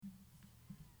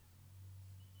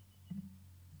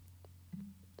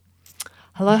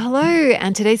Hello, hello.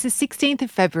 And today's the 16th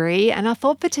of February. And our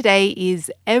thought for today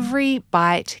is every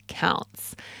bite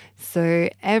counts. So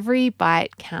every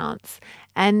bite counts.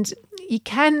 And you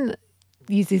can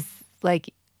use this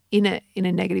like in a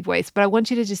negative way, but I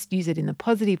want you to just use it in the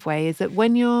positive way, is that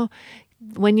when you're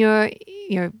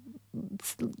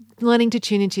s- learning to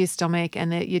tune into your stomach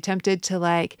and that you're tempted to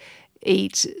like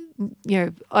eat,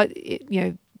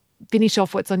 finish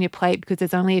off what's on your plate because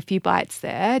there's only a few bites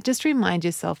there, just remind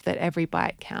yourself that every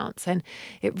bite counts. And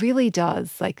it really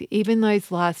does. Like, even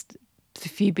those last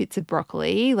few bits of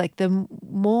broccoli, like,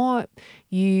 more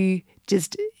you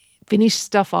just finish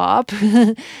stuff up,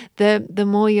 the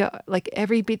more you like,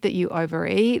 every bit that you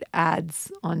overeat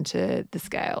adds onto the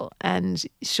scale. And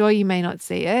sure, you may not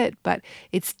see it, but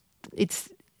it's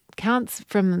counts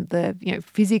from the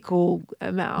physical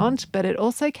amount, but it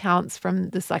also counts from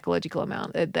the psychological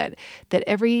amount, that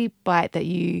every bite that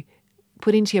you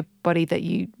put into your body, that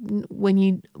when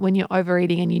you're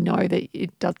overeating and you know that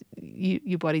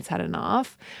your body's had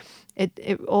enough,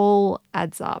 it all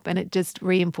adds up, and it just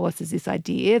reinforces this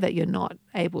idea that you're not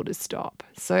able to stop.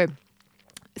 So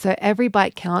every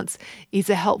bite counts is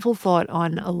a helpful thought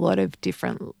on a lot of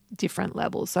different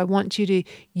levels. So I want you to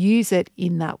use it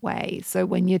in that way. So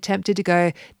when you're tempted to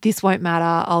go, this won't matter,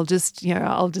 I'll just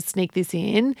sneak this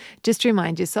in, just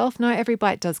remind yourself, no, every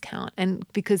bite does count. And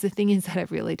because the thing is that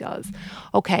it really does.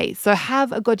 Okay, so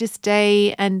have a gorgeous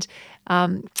day, and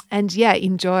yeah,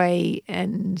 enjoy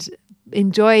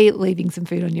leaving some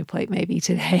food on your plate maybe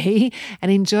today,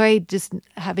 and enjoy just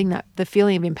having the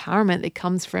feeling of empowerment that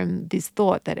comes from this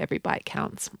thought that every bite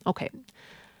counts. Okay,